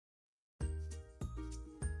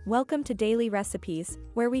Welcome to Daily Recipes,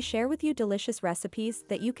 where we share with you delicious recipes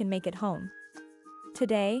that you can make at home.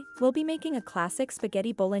 Today, we'll be making a classic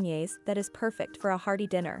spaghetti bolognese that is perfect for a hearty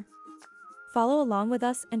dinner. Follow along with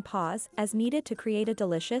us and pause as needed to create a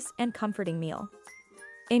delicious and comforting meal.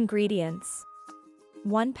 Ingredients: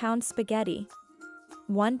 1 pound spaghetti,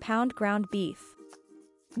 1 pound ground beef,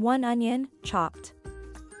 1 onion, chopped,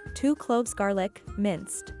 2 cloves garlic,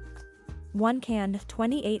 minced, 1 canned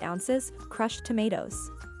 28 ounces crushed tomatoes,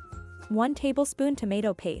 1 tablespoon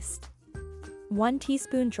tomato paste, 1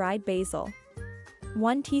 teaspoon dried basil,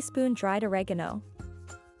 1 teaspoon dried oregano,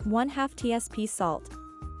 1/2 tsp salt,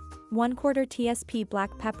 1/4 tsp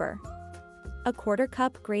black pepper, 1/4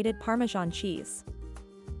 cup grated Parmesan cheese.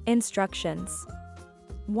 Instructions: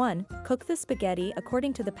 1. Cook the spaghetti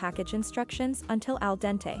according to the package instructions until al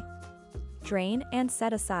dente. Drain and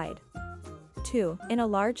set aside. 2. In a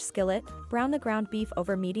large skillet, brown the ground beef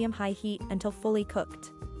over medium-high heat until fully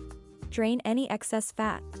cooked. Drain any excess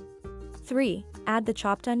fat. 3. Add the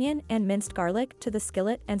chopped onion and minced garlic to the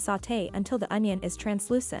skillet and sauté until the onion is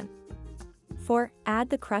translucent. 4. Add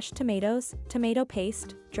the crushed tomatoes, tomato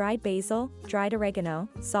paste, dried basil, dried oregano,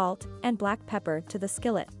 salt, and black pepper to the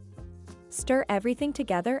skillet. Stir everything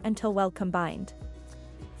together until well combined.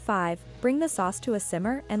 5. Bring the sauce to a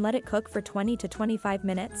simmer and let it cook for 20 to 25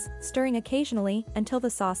 minutes, stirring occasionally until the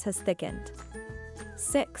sauce has thickened.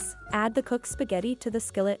 6. Add the cooked spaghetti to the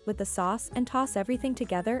skillet with the sauce and toss everything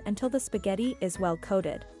together until the spaghetti is well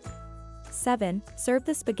coated. 7. Serve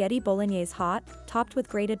the spaghetti bolognese hot, topped with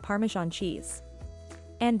grated Parmesan cheese.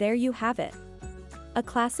 And there you have it. A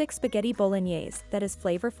classic spaghetti bolognese that is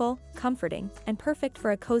flavorful, comforting, and perfect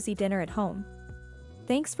for a cozy dinner at home.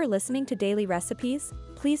 Thanks for listening to Daily Recipes.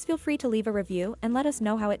 Please feel free to leave a review and let us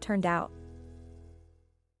know how it turned out.